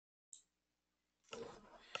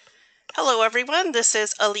Hello, everyone. This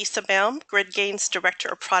is Elisa Baum, GridGain's Director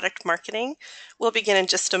of Product Marketing. We'll begin in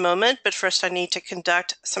just a moment, but first I need to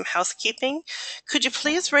conduct some housekeeping. Could you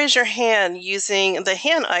please raise your hand using the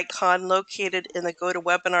hand icon located in the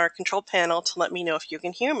GoToWebinar control panel to let me know if you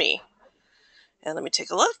can hear me? And let me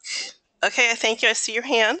take a look. Okay, thank you. I see your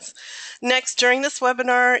hands. Next, during this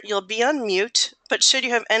webinar, you'll be on mute, but should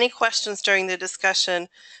you have any questions during the discussion,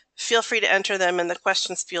 feel free to enter them in the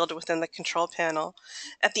questions field within the control panel.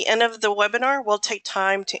 At the end of the webinar, we'll take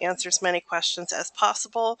time to answer as many questions as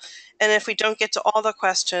possible. And if we don't get to all the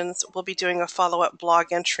questions, we'll be doing a follow-up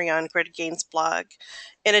blog entry on GridGain's blog.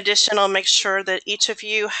 In addition, I'll make sure that each of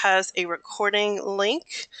you has a recording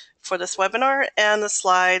link for this webinar and the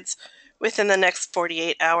slides within the next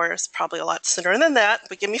 48 hours, probably a lot sooner than that,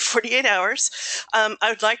 but give me 48 hours. I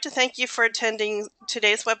would like to thank you for attending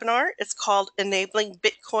today's webinar. It's called Enabling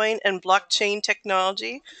Bitcoin and Blockchain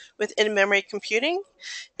Technology with In-Memory Computing.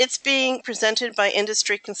 It's being presented by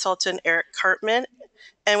industry consultant Eric Cartman.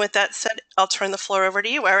 And with that said, I'll turn the floor over to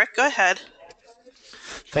you, Eric. Go ahead.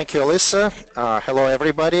 Thank you, Alyssa. Hello,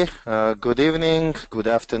 everybody. Good evening, good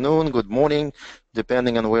afternoon, good morning,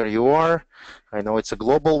 depending on where you are. I know it's a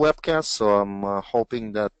global webcast, so I'm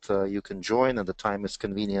hoping that you can join and the time is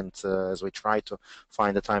convenient as we try to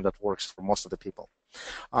find a time that works for most of the people.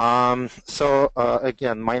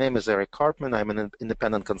 Again, my name is Eric Cartman. I'm an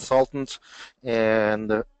independent consultant in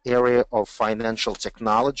the area of financial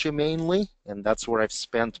technology mainly, and that's where I've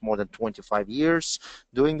spent more than 25 years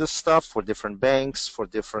doing this stuff for different banks, for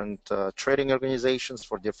different trading organizations,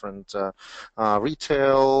 for different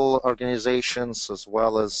retail organizations, as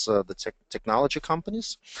well as the technology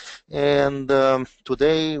companies. And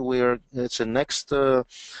today it's the next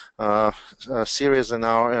series in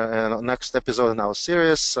our next episode in our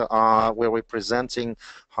series where we're presenting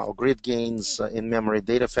how GridGain's in-memory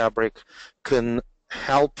data fabric can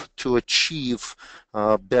help to achieve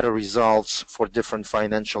better results for different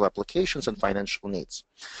financial applications and financial needs.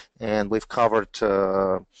 And we've covered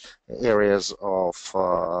areas of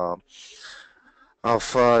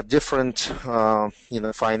different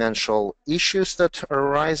financial issues that are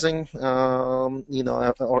arising,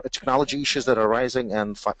 or technology issues that are arising,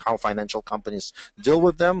 and how financial companies deal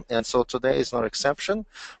with them. And so today is no exception.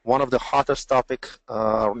 One of the hottest topic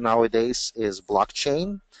nowadays is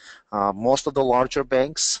blockchain. Most of the larger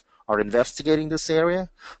banks are investigating this area.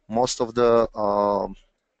 Most of the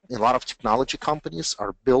a lot of technology companies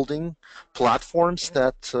are building platforms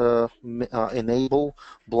that enable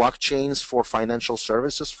blockchains for financial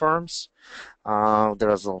services firms.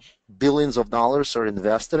 There's billions of dollars are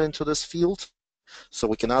invested into this field, so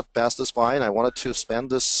we cannot pass this by, and I wanted to spend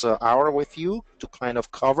this hour with you to kind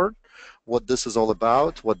of cover what this is all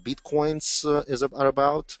about, what Bitcoins are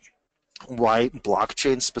about, why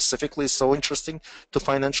blockchain specifically is so interesting to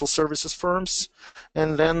financial services firms,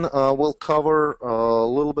 and then we'll cover a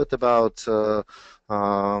little bit about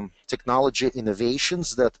technology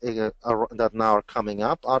innovations that now are coming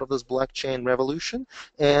up out of this blockchain revolution,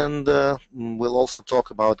 and we'll also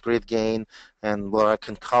talk about GridGain, and where I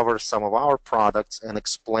can cover some of our products and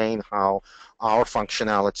explain how our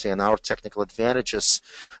functionality and our technical advantages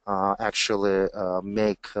actually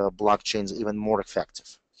make blockchains even more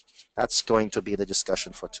effective. That's going to be the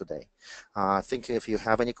discussion for today. I think if you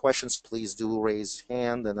have any questions, please do raise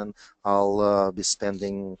hand, and then I'll be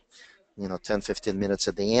spending 10-15 minutes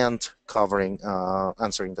at the end covering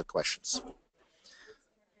answering the questions.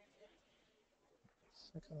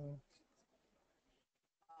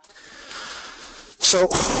 So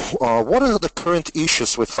what are the current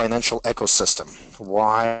issues with financial ecosystem?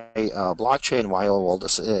 Why blockchain? Why all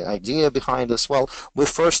this idea behind this? Well, we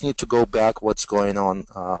first need to go back what's going on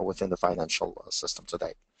within the financial system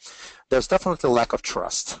today. There's definitely a lack of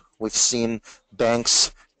trust. We've seen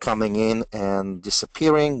banks coming in and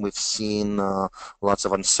disappearing. We've seen lots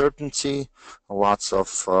of uncertainty, lots of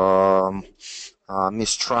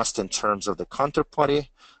mistrust in terms of the counterparty.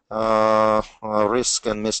 Risk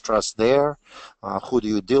and mistrust there. Who do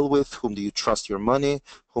you deal with? Whom do you trust your money?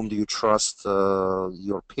 Whom do you trust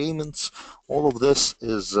your payments? All of this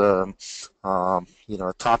is a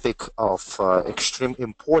topic of extreme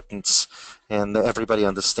importance, and everybody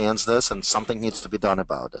understands this, and something needs to be done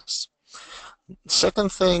about this.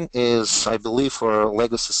 Second thing is, I believe, for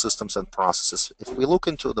legacy systems and processes. If we look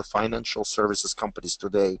into the financial services companies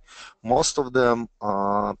today, most of them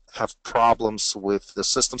have problems with the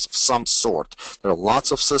systems of some sort. There are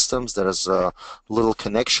lots of systems. There is a little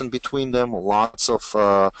connection between them, lots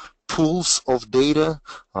of pools of data,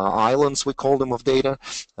 islands we call them of data,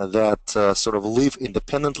 that sort of live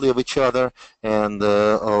independently of each other, and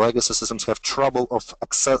legacy systems have trouble of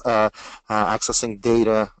accessing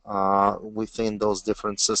data within those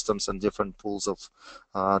different systems and different pools of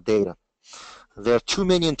data. There are too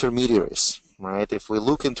many intermediaries, right? If we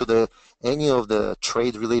look into any of the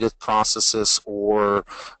trade-related processes or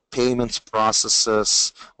payments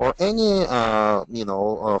processes or any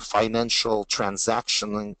financial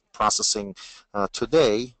transaction processing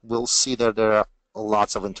today, we'll see that there are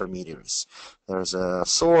lots of intermediaries. There's a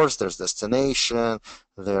source, there's destination,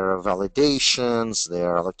 there are validations, there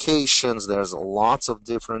are allocations. There's lots of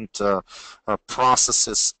different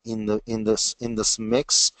processes in this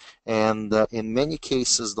mix, and in many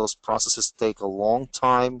cases, those processes take a long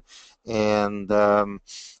time, and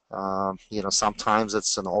sometimes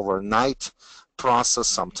it's an overnight process,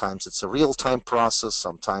 sometimes it's a real-time process,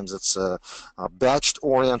 sometimes it's a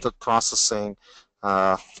batch-oriented processing.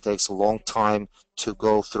 It takes a long time to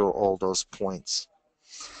go through all those points.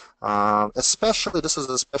 This is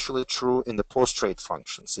especially true in the post-trade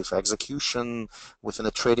functions. If execution within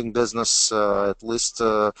a trading business, at least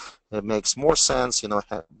it makes more sense.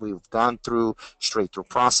 We've gone through straight-through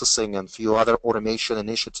processing and a few other automation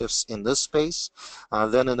initiatives in this space.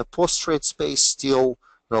 Then in the post-trade space, still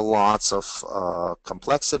there are lots of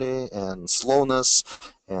complexity and slowness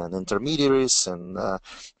and intermediaries and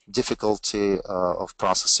difficulty of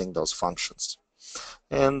processing those functions.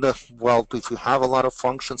 And well, if you have a lot of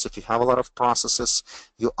functions, if you have a lot of processes,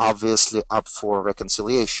 you're obviously up for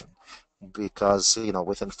reconciliation, because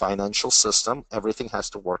within financial system, everything has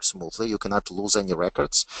to work smoothly. You cannot lose any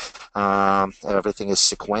records. Everything is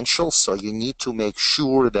sequential, so you need to make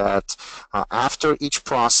sure that after each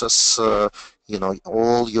process,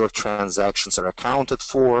 all your transactions are accounted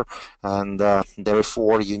for, and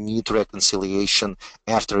therefore you need reconciliation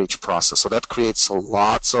after each process. So that creates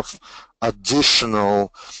lots of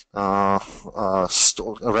additional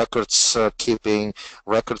records keeping,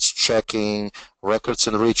 records checking, records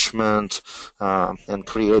enrichment, and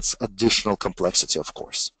creates additional complexity, of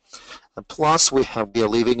course. And plus, we are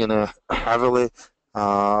living in a heavily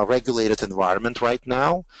regulated environment right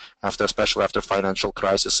now, especially after financial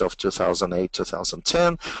crisis of 2008,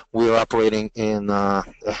 2010. We're operating in a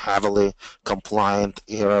heavily compliant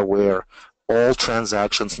era where all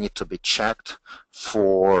transactions need to be checked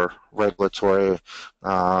for regulatory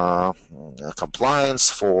compliance,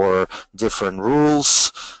 for different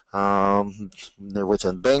rules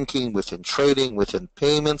within banking, within trading, within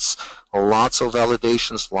payments, lots of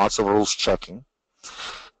validations, lots of rules checking.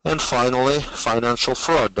 And finally, financial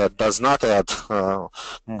fraud. That does not add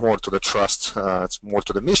more to the trust. It's more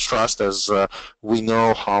to the mistrust, as we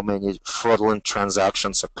know how many fraudulent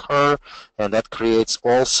transactions occur, and that creates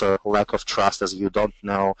also lack of trust, as you don't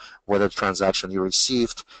know whether the transaction you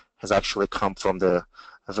received has actually come from a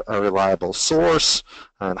reliable source.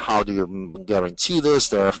 And how do you guarantee this?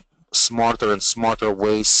 There are smarter and smarter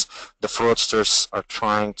ways the fraudsters are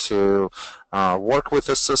trying to work with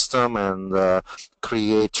the system and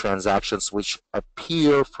create transactions which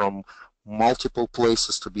appear from multiple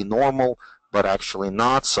places to be normal, but actually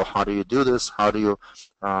not. So how do you do this? How do you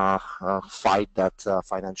fight that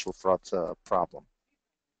financial fraud problem?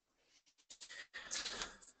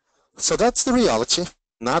 So that's the reality.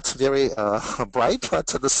 Not very bright,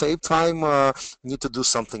 but at the same time, need to do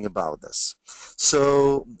something about this.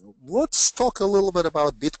 So let's talk a little bit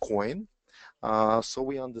about Bitcoin, so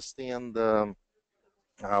we understand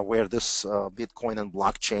where this Bitcoin and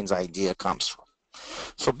blockchain's idea comes from.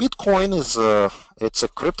 So Bitcoin it's a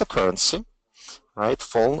cryptocurrency, right?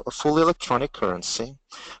 Full electronic currency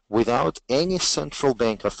without any central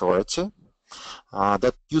bank authority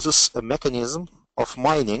that uses a mechanism of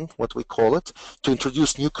mining, what we call it, to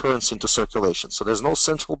introduce new currency into circulation. So there's no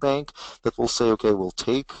central bank that will say, okay, we'll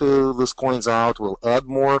take these coins out, we'll add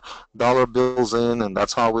more dollar bills in, and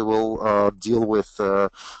that's how we will deal with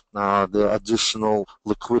the additional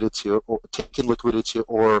liquidity, or taking liquidity,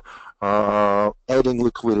 or adding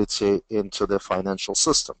liquidity into the financial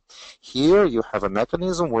system. Here you have a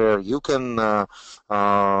mechanism where you can,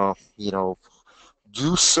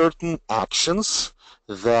 do certain actions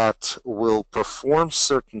that will perform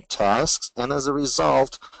certain tasks, and as a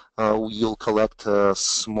result, you'll collect a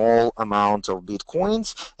small amount of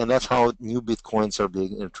bitcoins, and that's how new bitcoins are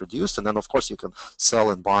being introduced. And then, of course, you can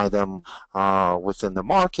sell and buy them within the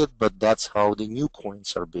market, but that's how the new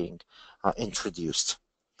coins are being introduced.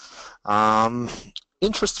 Few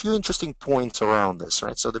interesting points around this,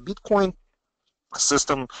 right? So the Bitcoin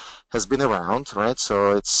system has been around, right?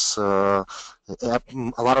 So it's a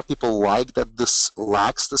lot of people like that this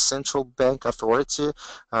lacks the central bank authority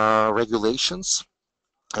regulations,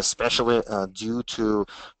 especially due to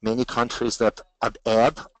many countries that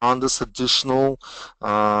add on this additional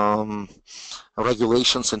um,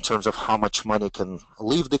 regulations in terms of how much money can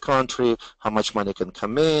leave the country, how much money can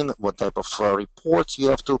come in, what type of reports you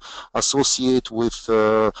have to associate with,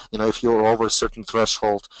 if you're over a certain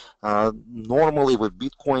threshold. Normally with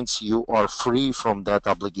Bitcoins, you are free from that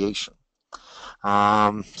obligation.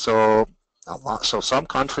 So some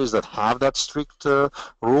countries that have that strict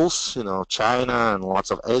rules, China and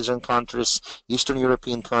lots of Asian countries, Eastern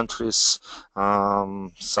European countries,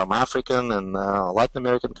 some African and Latin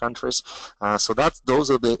American countries. Those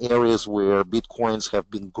are the areas where Bitcoins have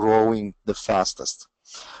been growing the fastest.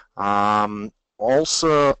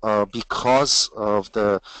 Also, because of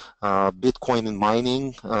the Bitcoin in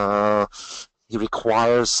mining, it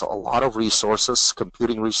requires a lot of resources,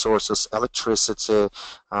 computing resources, electricity,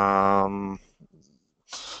 um,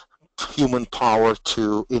 human power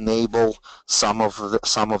to enable some of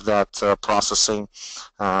that processing.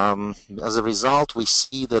 As a result, we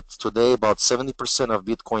see that today about 70% of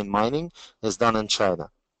Bitcoin mining is done in China.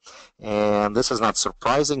 And this is not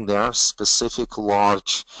surprising. There are specific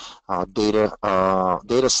large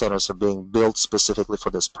data centers are being built specifically for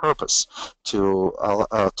this purpose to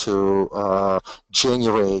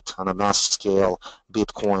generate on a mass scale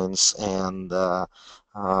bitcoins and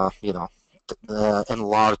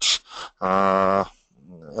enlarge uh,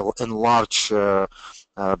 enlarge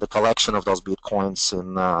the collection of those bitcoins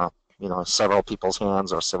in several people's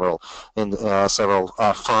hands or several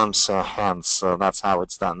firms' hands. So that's how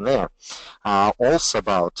it's done there. Also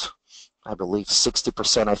about I believe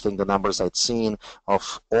 60%, I think the numbers I'd seen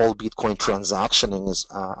of all Bitcoin transactioning is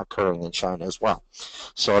occurring in China as well.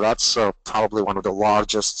 So that's probably one of the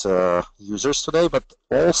largest users today, but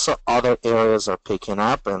also other areas are picking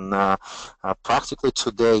up, and practically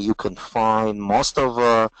today you can find most of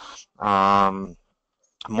the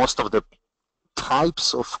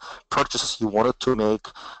types of purchases you wanted to make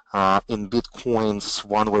in bitcoins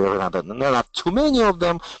one way or another. And there are not too many of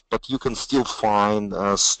them, but you can still find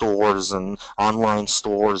stores and online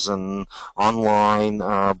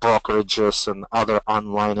brokerages and other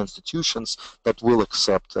online institutions that will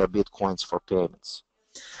accept bitcoins for payments.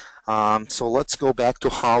 So let's go back to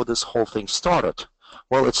how this whole thing started.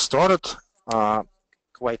 Well, it started uh,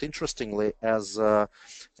 quite interestingly as an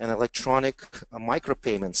electronic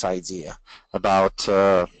micropayments idea about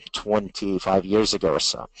 25 years ago or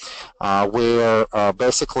so, where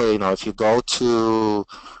basically, if you go to,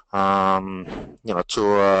 to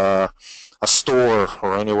a store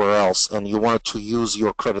or anywhere else and you want to use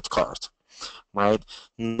your credit card, right?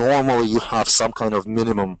 Normally, you have some kind of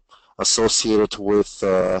minimum associated with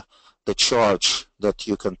the charge that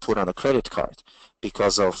you can put on a credit card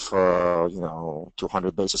because of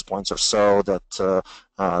 200 basis points or so that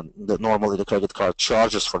normally the credit card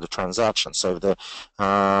charges for the transaction. So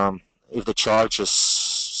if the charge is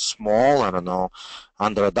small, I don't know,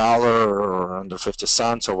 under $1 or under 50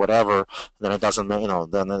 cents or whatever, then it doesn't,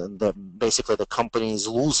 then basically the company is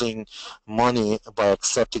losing money by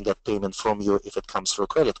accepting that payment from you if it comes through a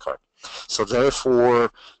credit card. So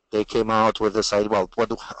therefore, they came out with this idea. Well,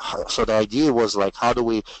 so the idea was like, how do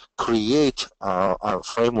we create a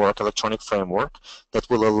framework, electronic framework, that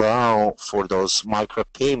will allow for those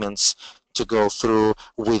micropayments to go through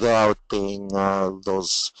without paying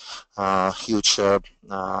those huge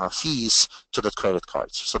fees to the credit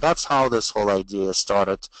cards. So that's how this whole idea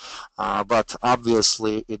started. But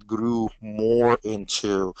obviously, it grew more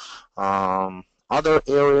into other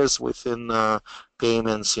areas within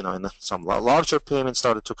payments, and some larger payments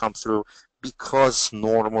started to come through because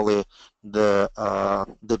normally the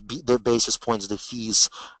basis points, the fees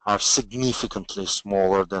are significantly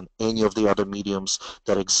smaller than any of the other mediums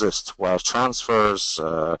that exist, wire transfers,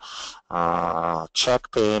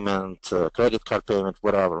 check payment, credit card payment,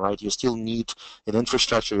 whatever, right? You still need an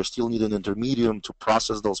infrastructure, you still need an intermedium to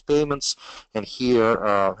process those payments. And here,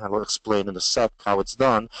 I will explain in a sec how it's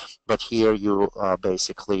done, but here you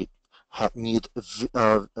basically need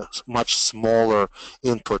much smaller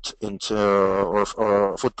input into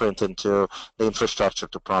or footprint into the infrastructure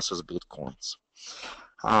to process bitcoins.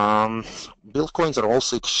 Um, Bitcoins are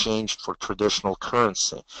also exchanged for traditional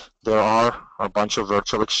currency. There are a bunch of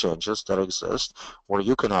virtual exchanges that exist where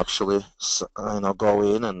you can actually, go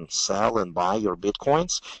in and sell and buy your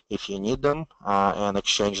Bitcoins if you need them, and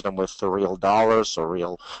exchange them with the real dollars or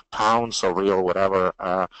real pounds or real whatever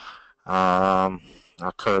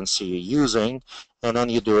currency you're using. and then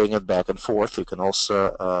you're doing it back and forth. You can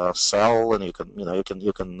also sell, and you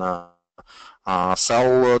can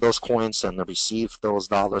sell those coins and receive those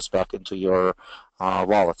dollars back into your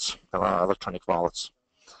wallets, electronic wallets.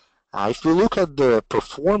 If you look at the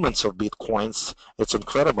performance of Bitcoins, it's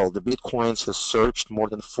incredible. The Bitcoins has surged more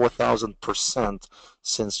than 4,000%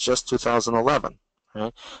 since just 2011.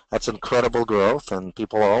 Right? That's incredible growth, and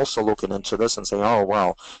people are also looking into this and saying, oh,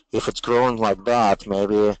 well, if it's growing like that,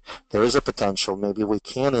 maybe there is a potential. Maybe we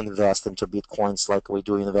can invest into Bitcoins like we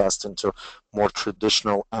do invest into more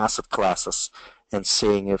traditional asset classes and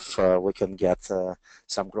seeing if we can get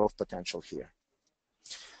some growth potential here.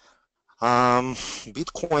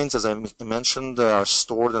 Bitcoins, as I mentioned, are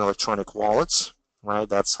stored in electronic wallets, right?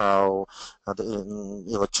 That's how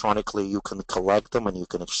electronically you can collect them and you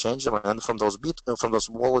can exchange them. And from those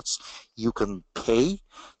wallets, you can pay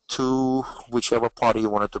to whichever party you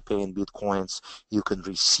wanted to pay in Bitcoins. You can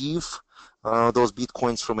receive those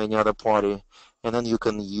Bitcoins from any other party, and then you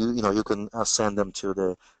can send them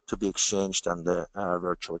to be exchanged on the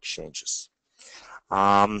virtual exchanges.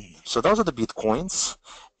 So those are the Bitcoins,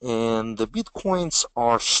 and the Bitcoins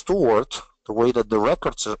are stored the way that the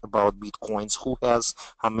records about Bitcoins, who has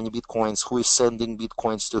how many Bitcoins, who is sending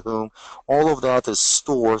Bitcoins to whom, all of that is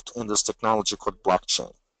stored in this technology called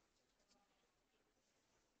blockchain.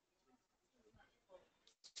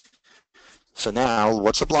 So now,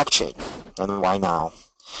 what's a blockchain and why now?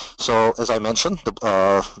 So as I mentioned,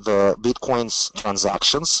 the Bitcoin's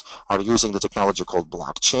transactions are using the technology called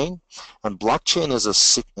blockchain, and blockchain is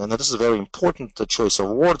and this is a very important choice of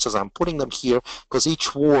words as I'm putting them here because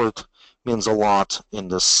each word means a lot in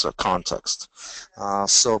this context.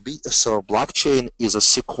 So blockchain is a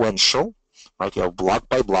sequential, right? You have block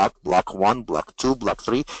by block one, block two, block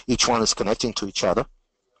three. Each one is connecting to each other.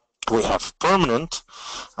 We have permanent,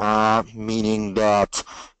 meaning that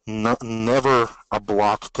never a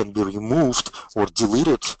block can be removed or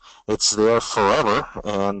deleted. It's there forever,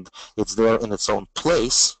 and it's there in its own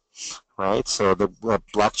place, right? So the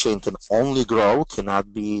blockchain can only grow,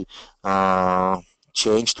 cannot be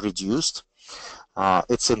changed, reduced.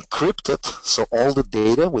 It's encrypted, so all the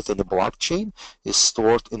data within the blockchain is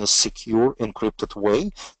stored in a secure, encrypted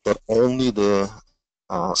way that only the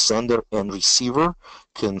sender and receiver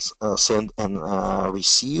can send and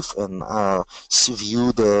receive and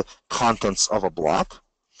view the contents of a block.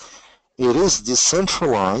 It is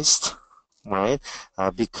decentralized, right?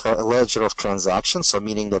 Because a ledger of transactions, so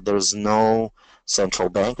meaning that there's no central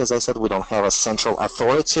bank. As I said, we don't have a central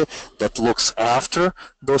authority that looks after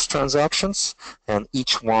those transactions, and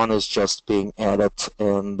each one is just being added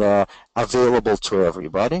and available to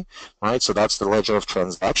everybody, right? So that's the ledger of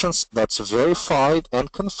transactions that's verified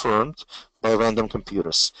and confirmed by random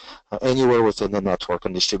computers anywhere within the network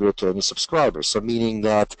and distributed to any subscribers. So meaning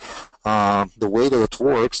that the way that it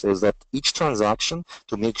works is that each transaction,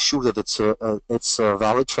 to make sure that it's a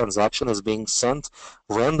valid transaction, is being sent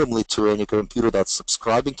randomly to any computer that's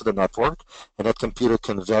subscribing to the network, and that computer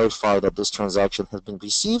can verify that this transaction has been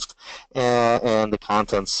received and the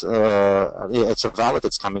contents, it's valid,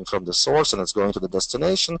 it's coming from the source and it's going to the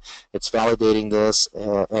destination, it's validating this,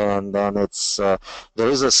 and then there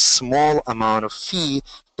is a small amount of fee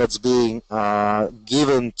that's being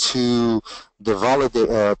given to the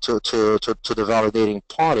to the validating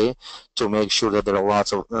party to make sure that there are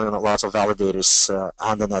lots of validators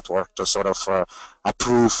on the network to sort of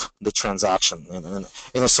approve the transaction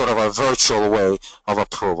in a sort of a virtual way of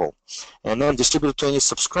approval. And then distributed to any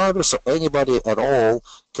subscriber, so anybody at all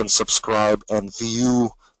can subscribe and view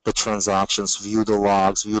the transactions, view the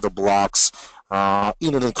logs, view the blocks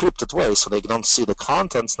in an encrypted way, so they don't see the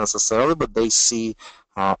contents necessarily, but they see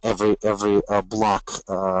every block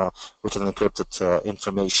with an encrypted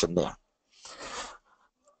information there.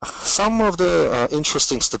 Some of the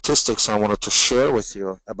interesting statistics I wanted to share with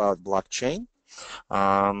you about blockchain.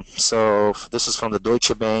 So this is from the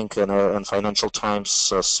Deutsche Bank and Financial Times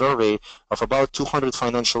survey of about 200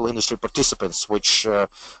 financial industry participants, which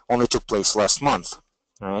only took place last month.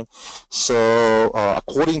 Right. So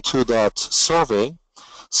according to that survey,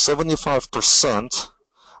 75%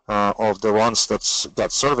 of the ones that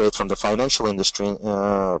got surveyed from the financial industry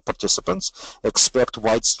participants expect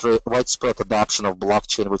widespread adoption of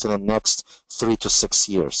blockchain within the next 3 to 6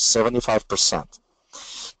 years, 75%.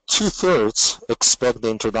 Two-thirds expect the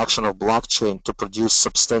introduction of blockchain to produce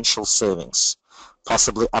substantial savings,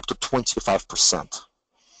 possibly up to 25%.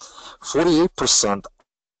 48%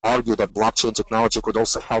 argue that blockchain technology could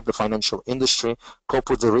also help the financial industry cope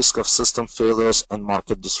with the risk of system failures and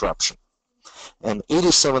market disruption. And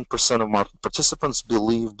 87% of market participants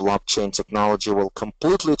believe blockchain technology will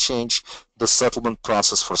completely change the settlement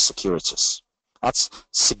process for securities. That's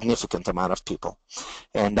significant amount of people,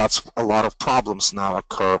 and that's a lot of problems now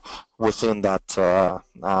occur within that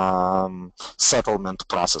settlement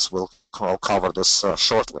process. I'll cover this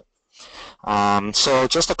shortly. So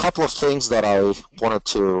just a couple of things that I wanted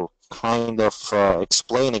to kind of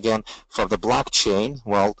explain again for the blockchain.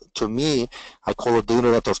 Well, to me, I call it the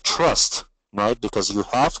internet of trust, right? Because you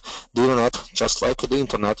have the internet, just like the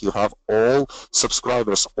internet, you have all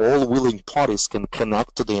subscribers, all willing parties can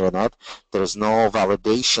connect to the internet. There's no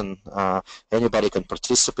validation. Anybody can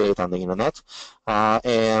participate on the internet.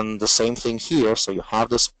 And the same thing here. So you have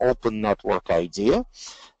this open network idea,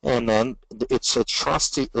 and then it's a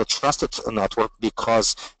trusted network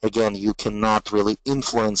because, again, you cannot really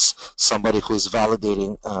influence somebody who is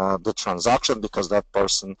validating the transaction because that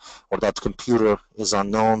person or that computer is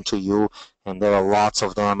unknown to you, and there are lots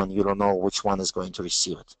of them, and you don't know which one is going to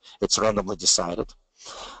receive it. It's randomly decided.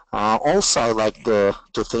 Also, I like to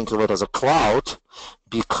think of it as a cloud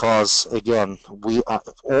because, again,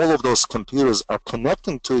 all of those computers are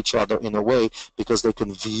connecting to each other in a way because they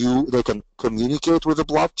can communicate with the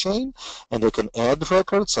blockchain, and they can add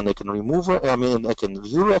records, and they can they can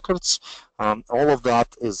view records. All of that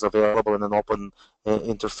is available in an open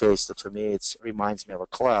interface that, for me, it reminds me of a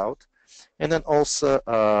cloud. And then also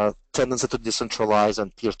tendency to decentralize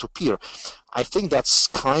and peer-to-peer. I think that's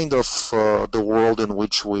kind of the world in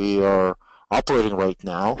which we are operating right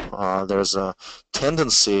now. There's a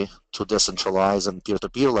tendency to decentralize and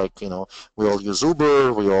peer-to-peer, like, we all use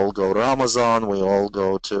Uber, we all go to Amazon, we all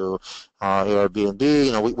go to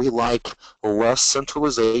Airbnb. We like less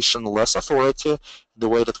centralization, less authority, the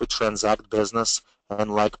way that we transact business,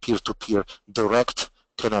 and like peer-to-peer, direct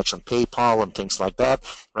connection, PayPal and things like that,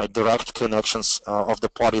 right? Direct connections of the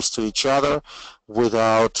parties to each other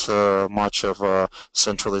without much of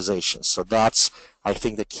centralization. So that's, I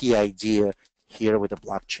think, the key idea here with the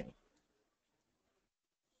blockchain.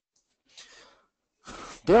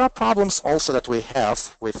 There are problems also that we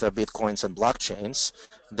have with bitcoins and blockchains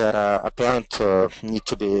that apparent need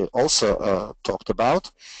to be also talked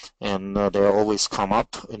about, and they always come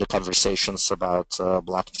up in the conversations about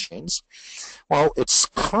blockchains. Well, it's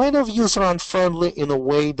kind of user unfriendly in a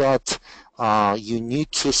way that you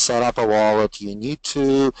need to set up a wallet, you need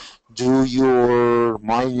to do your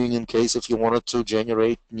mining in case if you wanted to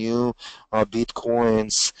generate new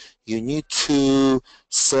bitcoins, you need to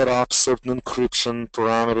set up certain encryption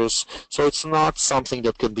parameters. So it's not something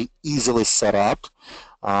that can be easily set up.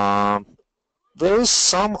 Um, there is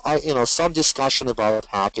some discussion about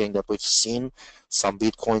hacking that we've seen, some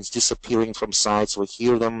bitcoins disappearing from sites. We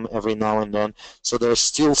hear them every now and then. So there are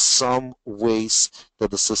still some ways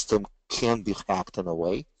that the system can be hacked in a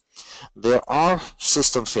way. There are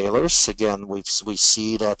system failures. Again, we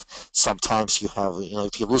see that sometimes you have,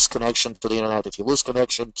 if you lose connection to the internet, if you lose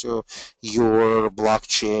connection to your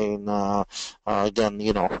blockchain, then,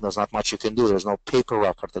 there's not much you can do. There's no paper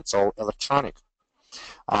record. It's all electronic.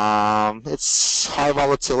 It's high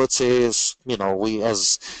volatility. Is we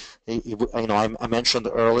as I mentioned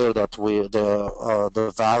earlier that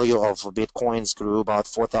the value of bitcoins grew about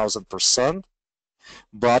 4,000%,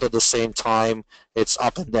 but at the same time it's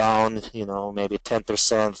up and down, maybe 10%,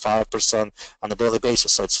 5% on a daily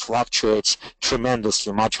basis. So it fluctuates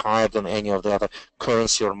tremendously, much higher than any of the other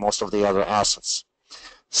currency or most of the other assets.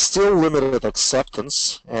 Still limited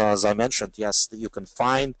acceptance, as I mentioned. Yes, you can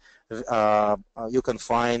find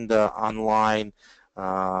online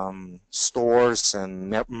stores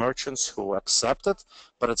and merchants who accept it,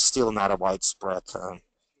 but it's still not a widespread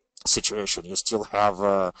situation. You still have,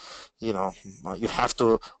 you have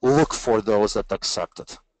to look for those that accept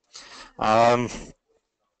it.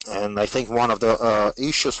 And I think one of the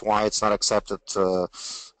issues why it's not accepted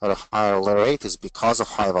at a higher rate is because of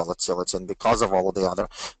high volatility and because of all of the other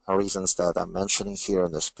reasons that I'm mentioning here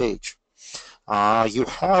on this page. You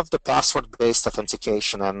have the password-based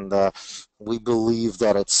authentication, and we believe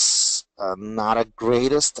that it's not a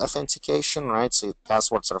greatest authentication, right? So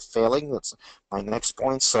passwords are failing. That's my next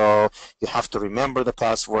point. So you have to remember the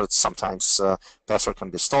passwords. Sometimes password can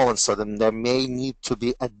be stolen. So then there may need to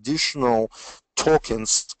be additional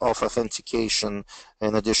tokens of authentication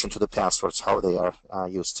in addition to the passwords, how they are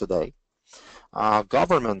used today.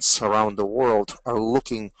 Governments around the world are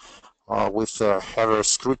looking with heavier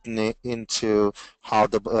scrutiny into how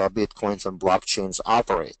the bitcoins and blockchains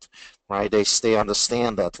operate, right? They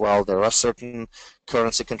understand that, well, there are certain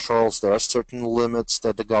currency controls, there are certain limits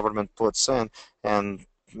that the government puts in, and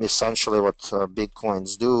essentially what big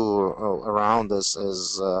coins do around this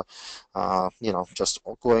is just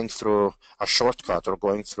going through a shortcut or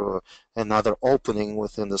going through another opening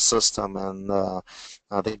within the system, and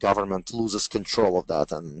the government loses control of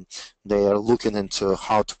that, and they are looking into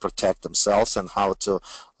how to protect themselves and how to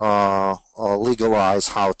legalize,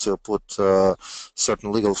 how to put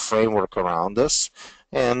certain legal framework around this.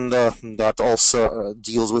 And that also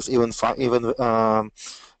deals with even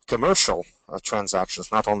commercial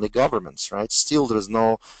transactions, not only governments, right? Still, there is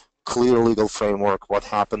no clear legal framework. What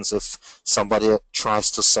happens if somebody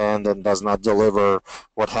tries to send and does not deliver?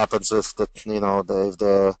 What happens if the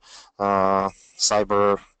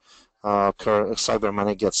cyber cyber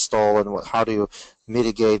money gets stolen? How do you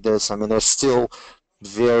mitigate this? I mean, there's still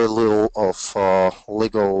very little of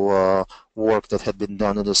legal work that had been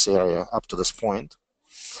done in this area up to this point.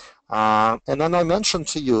 And then I mentioned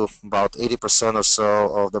to you about 80% or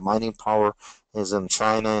so of the mining power is in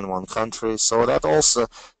China, in one country. So that also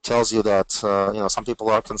tells you that some people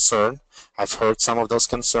are concerned. I've heard some of those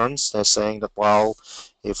concerns. They're saying that, well,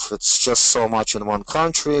 if it's just so much in one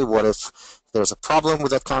country, what if there's a problem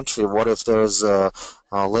with that country? What if there's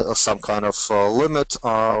some kind of limit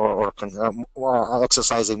or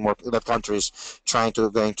exercising more, that country is going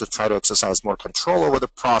to try to exercise more control over the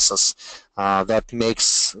process? That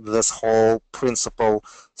makes this whole principle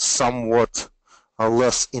somewhat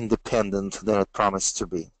less independent than it promised to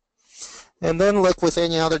be. And then, like with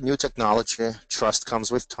any other new technology, trust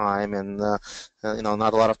comes with time, and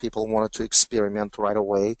not a lot of people wanted to experiment right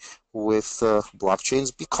away with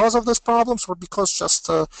blockchains because of these problems, or because just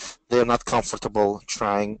they're not comfortable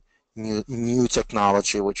trying new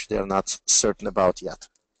technology, which they're not certain about yet.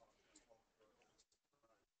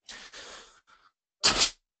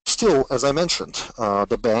 Still, as I mentioned,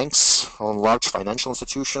 the banks, large financial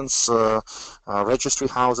institutions, registry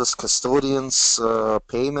houses, custodians,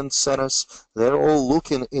 payment centers, they're all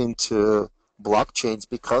looking into blockchains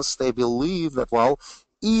because they believe that, well,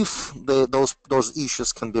 if those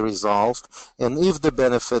issues can be resolved, and if the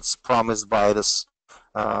benefits promised by this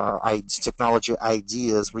technology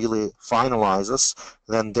ideas really finalizes,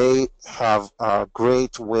 then they have a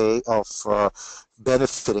great way of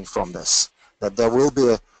benefiting from this. That there will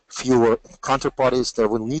be fewer counterparties, there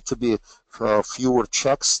will need to be fewer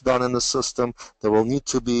checks done in the system, there will need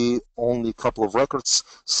to be only a couple of records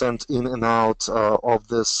sent in and out of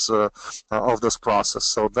this process.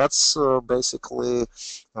 So that's basically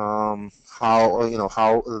what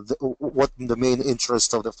the main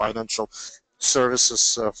interest of the financial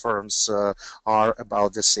services firms are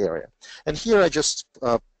about this area. And here I just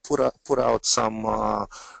put out some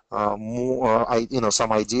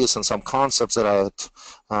some ideas and some concepts that I've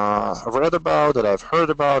read about, that I've heard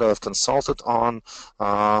about, I've consulted on,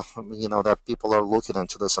 that people are looking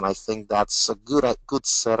into this, and I think that's a good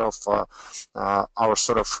set of our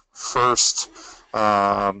sort of first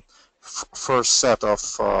set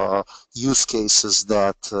of use cases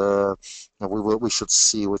that we should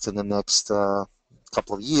see within the next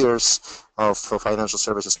couple of years of financial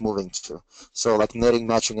services moving to. So like netting,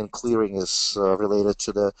 matching, and clearing is related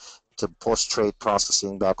to post-trade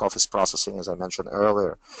processing, back office processing, as I mentioned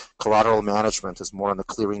earlier. Collateral management is more on the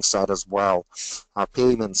clearing side as well.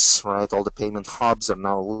 Payments, right? All the payment hubs are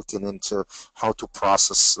now looking into how to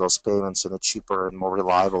process those payments in a cheaper and more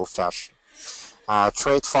reliable fashion.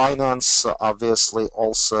 Trade finance, obviously,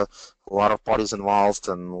 also a lot of parties involved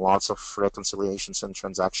and lots of reconciliations and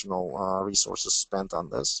transactional resources spent on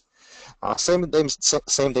this. Same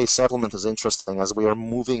day settlement is interesting as we are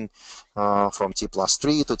moving from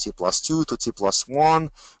T+3 to T+2 to T+1,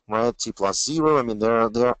 right? T+0. I mean,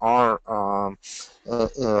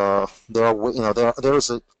 there is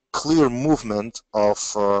a clear movement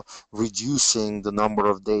of reducing the number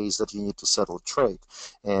of days that you need to settle trade,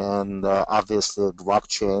 and obviously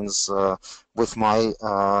blockchains. With my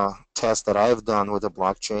test that I've done with the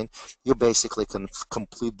blockchain, you basically can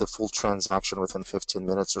complete the full transaction within 15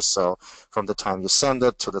 minutes or so, from the time you send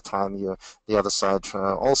it to the time the other side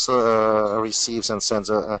also receives and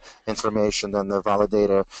sends information. Then the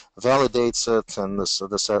validator validates it, and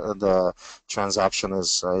the transaction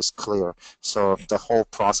is clear. So the whole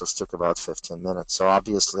process took about 15 minutes. So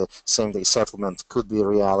obviously, same-day settlement could be a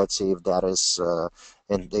reality if that is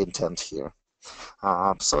in the intent here.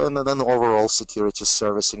 And then overall security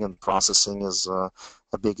servicing and processing is a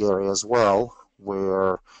big area as well,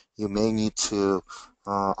 where you may need to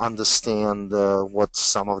understand what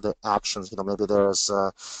some of the actions, maybe there's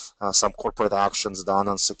some corporate actions done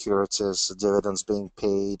on securities, dividends being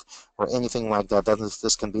paid, or anything like that. Then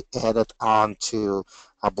this can be added on to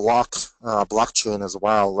blockchain as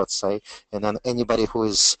well, let's say, and then anybody who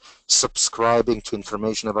is subscribing to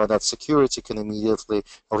information about that security can immediately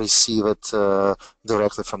receive it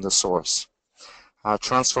directly from the source.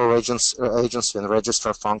 Transfer agency and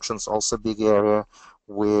registrar functions, also a big area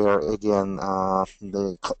where, again,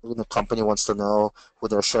 the company wants to know who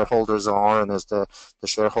their shareholders are, and as the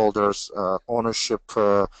shareholders' ownership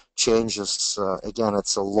changes, again,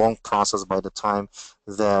 it's a long process by the time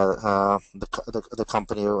that the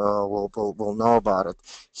company will know about it.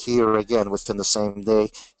 Here, again, within the same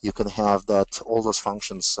day, you can have that all those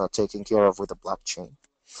functions taken care of with the blockchain.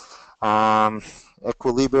 Um,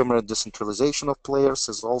 Equilibrium and decentralization of players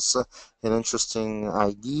is also an interesting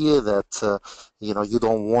idea that you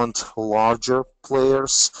don't want larger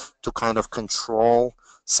players to kind of control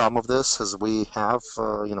some of this, as we have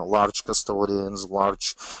large custodians,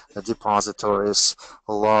 large depositories,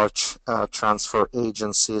 large transfer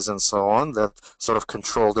agencies, and so on that sort of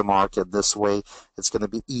control the market. This way, it's going to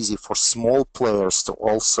be easy for small players to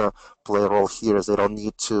also play a role here, as they don't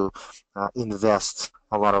need to invest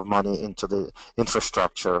a lot of money into the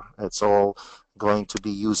infrastructure. It's all going to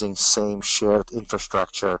be using same shared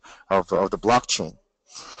infrastructure of the blockchain.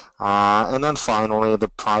 And then finally, the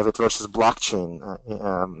private versus blockchain.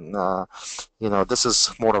 This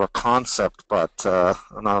is more of a concept, but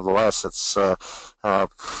nonetheless, it's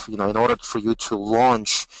in order for you to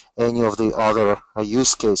launch any of the other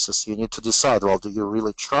use cases, you need to decide, well, do you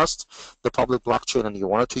really trust the public blockchain and you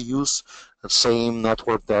want to use the same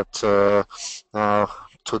network that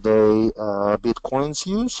today Bitcoins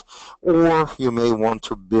use, or you may want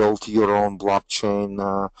to build your own blockchain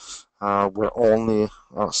where only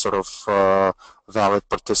valid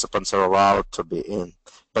participants are allowed to be in.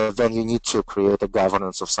 But then you need to create a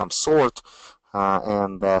governance of some sort,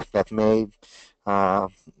 and that may uh,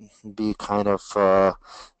 be kind of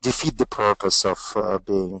defeat the purpose of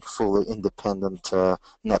being fully independent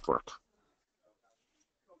network.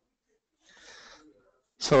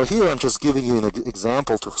 So here I'm just giving you an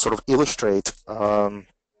example to sort of illustrate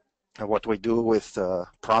what we do with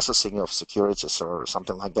processing of securities or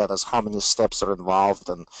something like that, as how many steps are involved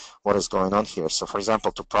and what is going on here. So for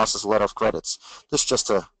example, to process a letter of credits, this is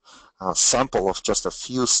just a sample of just a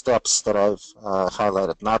few steps that I've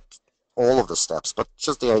highlighted, not all of the steps, but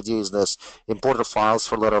just the idea is this: importer files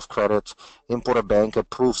for letter of credit, importer bank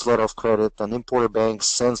approves letter of credit, and importer bank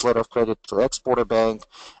sends letter of credit to exporter bank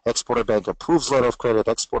approves letter of credit,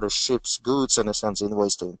 exporter ships goods and sends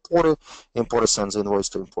invoice to importer sends invoice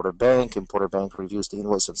to importer bank reviews the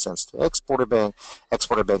invoice and sends to exporter bank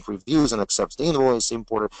reviews and accepts the invoice,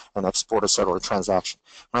 importer and exporter settle the transaction,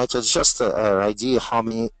 right? So it's just an idea how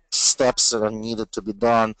many steps that are needed to be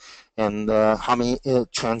done, and how many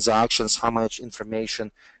transactions, how much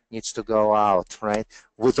information needs to go out, right?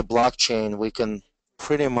 With the blockchain, we can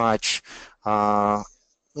pretty much,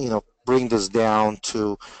 bring this down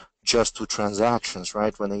to just two transactions,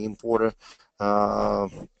 right? When the importer, well,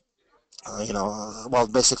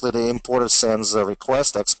 basically the importer sends a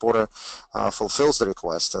request, exporter fulfills the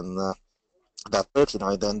request, and that's it.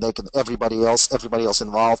 Then they can everybody else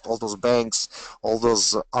involved, all those banks, all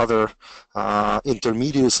those other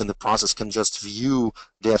intermediaries in the process can just view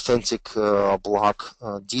the authentic block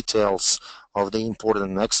details of the importer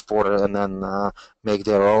and exporter, and then make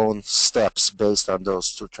their own steps based on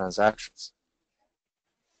those two transactions.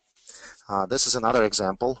 This is another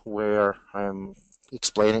example where I'm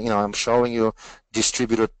explaining, I'm showing you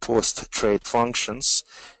distributed post-trade functions,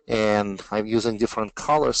 and I'm using different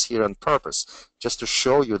colors here on purpose, just to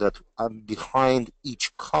show you that behind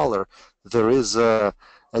each color there is a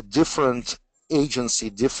different agency,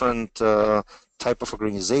 different type of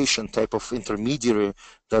organization, type of intermediary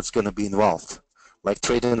that's going to be involved, like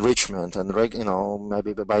trade enrichment and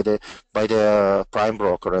maybe by the prime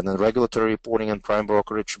broker, and then regulatory reporting and prime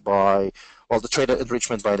brokerage by, well, the trade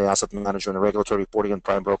enrichment by the asset manager, and regulatory reporting and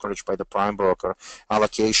prime brokerage by the prime broker,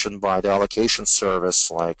 allocation by the allocation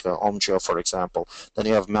service like OMGeo, for example. Then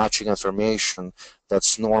you have matching information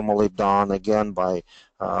that's normally done again by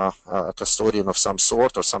a custodian of some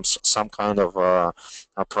sort, or some kind of a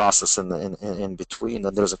process in between.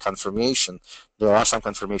 And there's a confirmation. There are some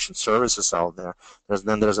confirmation services out there. There's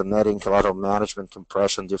a netting, collateral management,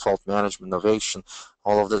 compression, default management, novation.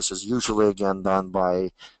 All of this is usually again done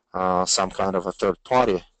by some kind of a third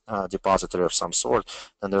party depository of some sort.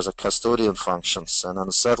 And there's a custodian functions, and then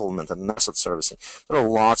a settlement and asset servicing. There are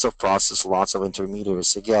lots of processes, lots of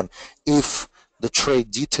intermediaries. Again, if the trade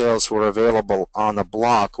details were available on a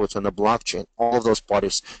block within the blockchain, all of those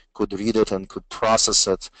parties could read it and could process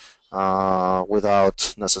it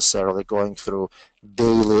without necessarily going through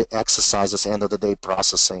daily exercises, end of the day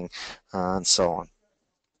processing, and so on.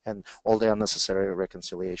 and all the unnecessary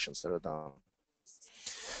reconciliations that are done.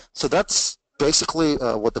 So that's basically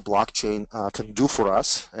what the blockchain can do for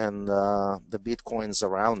us and the Bitcoins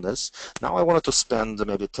around us. Now I wanted to spend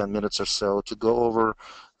maybe 10 minutes or so to go over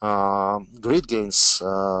grid gains,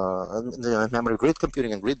 memory grid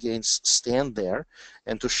computing and grid gains stand there,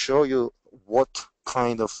 and to show you what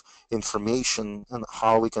kind of information and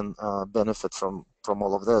how we can benefit from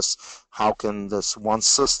all of this. How can this one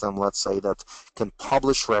system, let's say, that can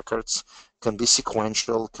publish records, can be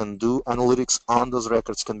sequential, can do analytics on those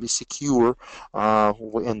records, can be secure,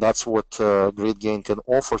 and that's what GridGain can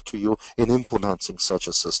offer to you in implementing such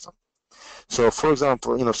a system. So, for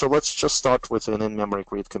example, so let's just start with an in-memory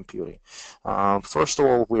grid computing. First of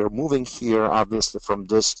all, we are moving here, obviously, from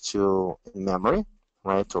disk to memory,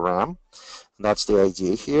 right, to RAM. That's the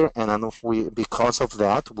idea here, and then because of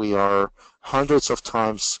that, we are hundreds of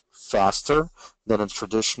times faster than a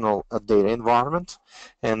traditional data environment.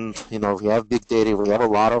 And we have big data, we have a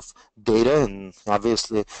lot of data, and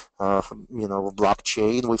obviously,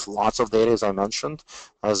 blockchain with lots of data, as I mentioned.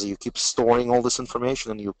 As you keep storing all this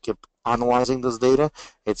information and you keep analyzing this data,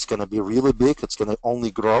 it's going to be really big. It's going to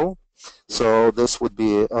only grow. So this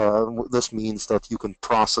means that you can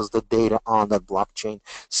process the data on that blockchain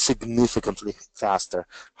significantly faster,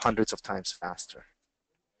 hundreds of times faster.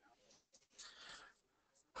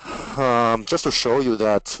 Just to show you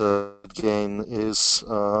that Gain is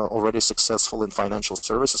already successful in financial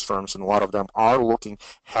services firms, and a lot of them are looking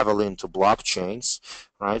heavily into blockchains,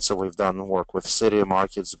 right? So we've done work with Citi,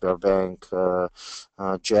 Markets, Bank,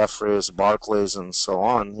 Jefferies, Barclays, and so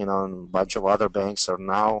on. And a bunch of other banks are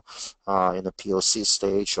now in the POC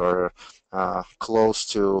stage or close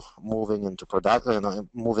to moving into production,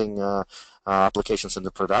 moving applications into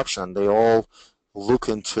production. They all look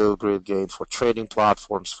into GridGain for trading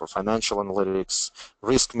platforms, for financial analytics,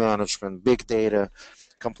 risk management, big data,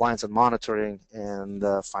 compliance and monitoring, and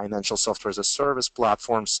financial software as a service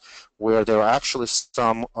platforms, where there are actually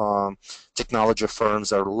some technology firms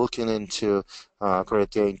that are looking into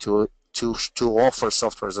GridGain to offer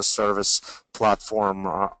software as a service platform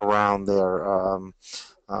around their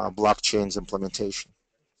blockchain's implementation.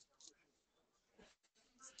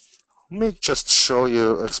 Let me just show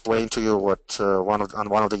you, explain to you what on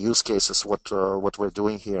one of the use cases what we're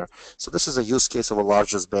doing here. So this is a use case of the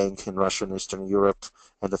largest bank in Russia and Eastern Europe,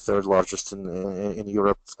 and the third largest in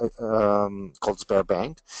Europe, called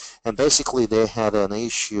Sberbank. And basically, they had an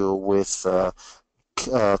issue with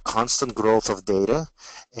constant growth of data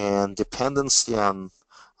and dependency on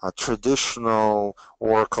traditional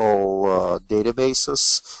Oracle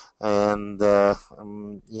databases, and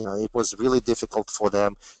it was really difficult for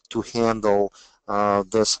them to handle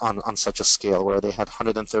this on such a scale, where they had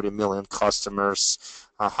 130 million customers,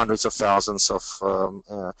 hundreds of thousands of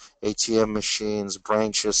ATM machines,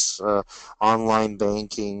 branches, online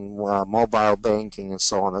banking, mobile banking, and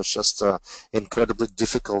so on. It's just incredibly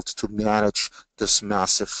difficult to manage this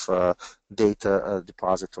massive data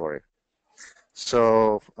depository.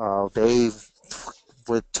 So they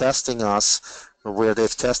were testing us, where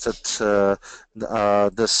they've tested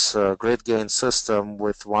this grid gain system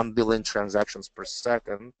with 1 billion transactions per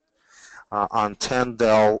second on 10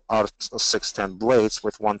 Dell R610 blades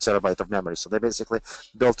with 1 terabyte of memory. So they basically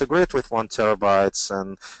built a grid with 1 terabytes,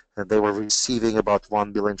 and they were receiving about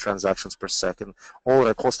 1 billion transactions per second, all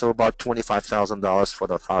at a cost of about $25,000 for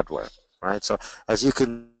that hardware, right? So as you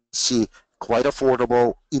can see, quite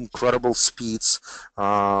affordable, incredible speeds,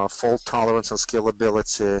 fault tolerance and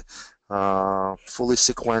scalability, fully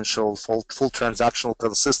sequential, full transactional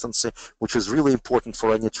consistency, which is really important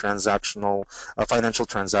for any financial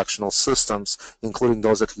transactional systems, including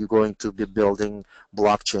those that you're going to be building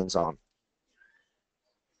blockchains on.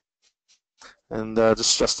 And this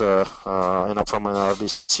is just from an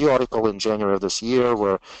RBC article in January of this year,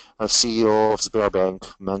 where a CEO of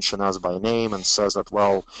Sberbank mentioned us by name and says that,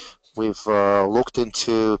 well, we've looked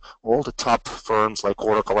into all the top firms like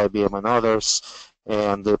Oracle, IBM, and others,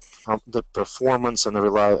 and the performance and the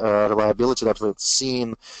reliability that we've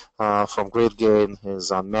seen from GridGain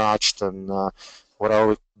is unmatched. And what are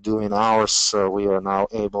we doing in hours? We are now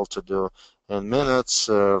able to do in minutes.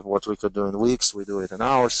 What we could do in weeks, we do it in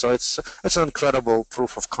hours. So it's an incredible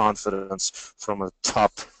proof of confidence from a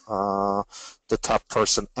the top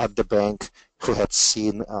person at the bank who had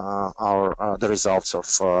seen the results of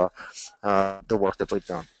the work that we've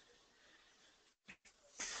done.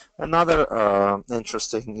 Another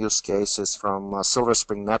interesting use case is from Silver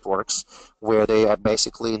Spring Networks, where they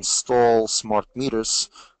basically install smart meters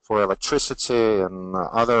for electricity and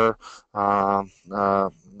other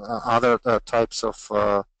types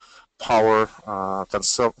of power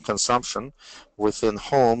consumption within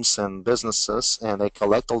homes and businesses, and they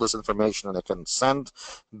collect all this information and they can send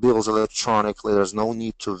bills electronically. There's no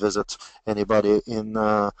need to visit anybody in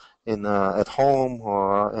at home,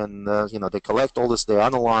 or and they collect all this, they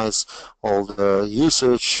analyze all the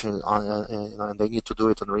usage, and they need to do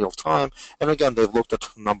it in real time. And again, they've looked at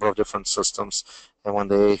a number of different systems, and when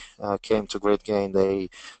they came to GridGain, they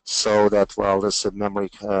saw that, well, this memory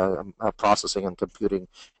processing and computing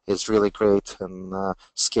is really great and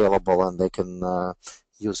scalable, and they can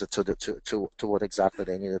use it to what exactly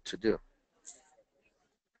they needed to do.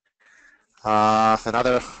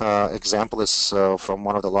 Another example is from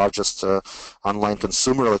one of the largest online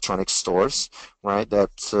consumer electronics stores, right?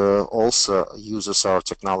 That also uses our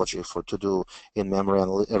technology to do in memory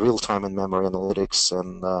and real-time in memory analytics,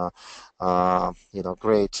 and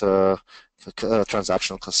great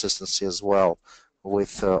transactional consistency as well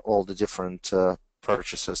with all the different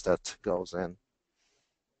purchases that goes in.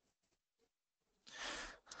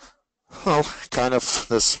 Well, kind of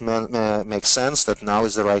this makes sense that now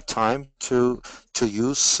is the right time to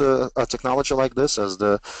use a technology like this, as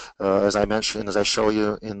I mentioned, as I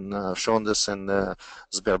shown this in the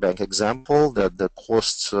Sberbank example, that the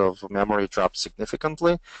costs of memory drop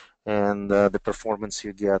significantly, and the performance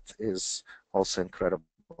you get is also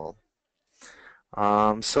incredible.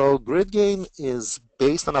 So GridGain is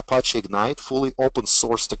based on Apache Ignite, fully open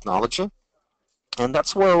source technology. And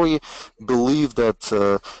that's where we believe that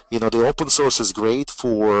the open source is great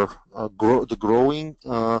for the growing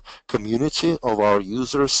community of our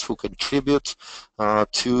users who contribute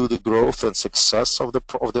to the growth and success of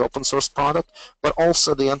the open source product. But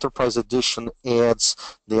also the enterprise edition adds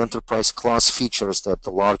the enterprise class features that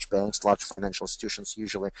the large banks, large financial institutions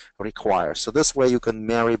usually require. So this way you can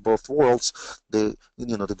marry both worlds: the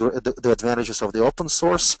advantages of the open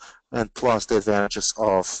source and plus the advantages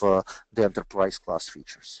of the enterprise class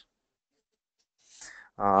features.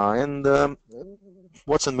 And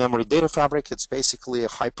what's in Memory Data Fabric? It's basically a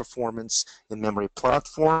high performance in-memory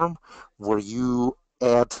platform where you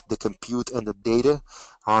add the compute and the data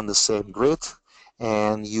on the same grid,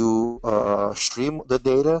 and you stream the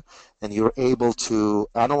data, and you're able to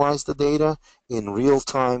analyze the data in real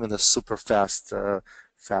time in a super fast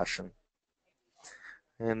fashion.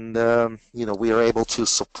 And we are able to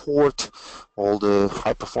support all the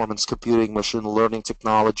high-performance computing, machine learning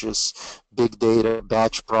technologies, big data,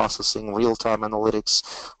 batch processing, real-time analytics,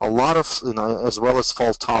 a lot of, as well as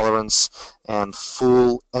fault tolerance and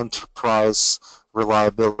full enterprise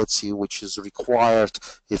reliability, which is required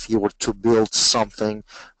if you were to build something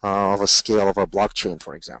of a scale of a blockchain,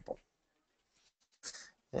 for example.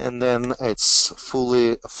 And then it's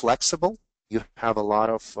fully flexible. You have a lot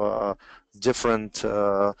of different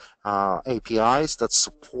APIs that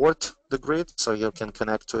support the grid, so you can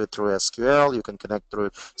connect to it through SQL, you can connect through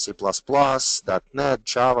C++, .NET,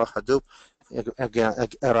 Java, Hadoop, again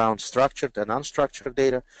around structured and unstructured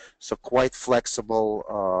data, so quite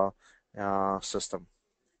flexible system.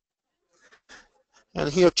 And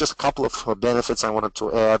here just a couple of benefits I wanted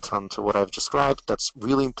to add onto what I've described that's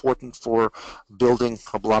really important for building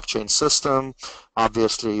a blockchain system.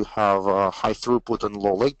 Obviously, you have high throughput and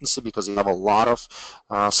low latency because you have a lot of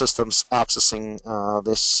systems accessing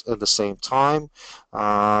this at the same time.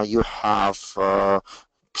 You have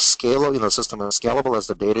scale, the system is scalable as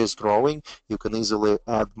the data is growing. You can easily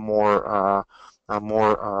add more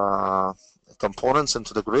components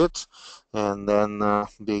into the grid, and then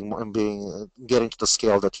getting to the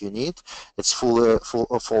scale that you need. It's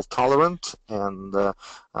fault tolerant and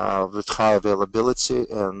with high availability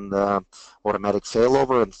and automatic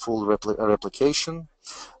failover and full replication.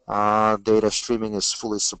 Data streaming is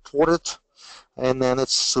fully supported, and then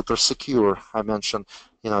it's super secure. I mentioned,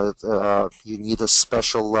 you need a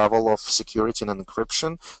special level of security and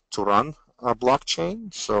encryption to run a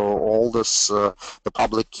blockchain. So all this, the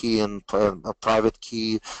public key and private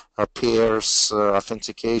key pairs,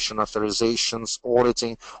 authentication, authorizations,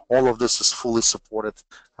 auditing, all of this is fully supported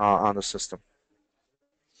on the system.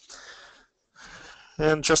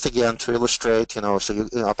 And just again to illustrate, so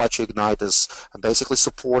Apache Ignite basically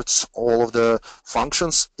supports all of the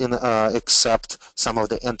functions except some of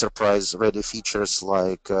the enterprise-ready features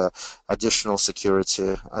like additional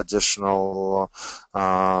security, additional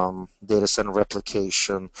data center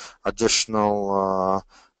replication, additional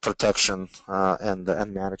protection, and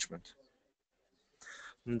management.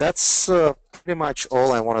 That's pretty much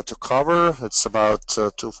all I wanted to cover. It's about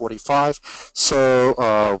 2:45, so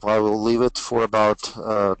I will leave it for about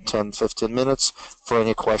 10-15 minutes for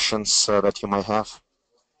any questions that you might have.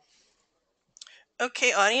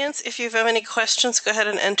 Okay, audience, if you have any questions, go ahead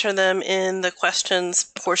and enter them in the questions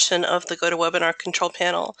portion of the GoToWebinar control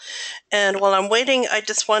panel. And while I'm waiting, I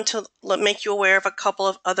just want to make you aware of a couple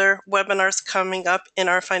of other webinars coming up in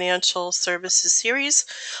our financial services series.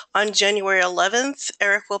 On January 11th,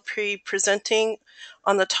 Eric will be presenting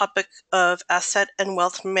on the topic of asset and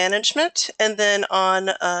wealth management. And then on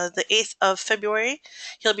the 8th of February,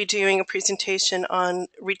 he'll be doing a presentation on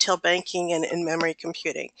retail banking and in-memory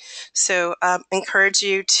computing. So encourage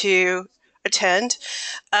you to attend.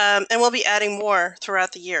 And we'll be adding more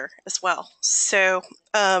throughout the year as well. So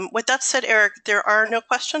with that said, Eric, there are no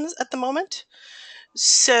questions at the moment.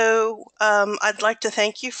 So I'd like to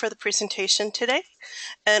thank you for the presentation today.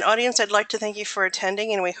 And audience, I'd like to thank you for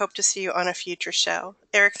attending, and we hope to see you on a future show.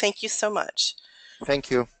 Eric, thank you so much. Thank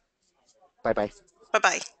you. Bye bye.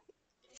 Bye-bye.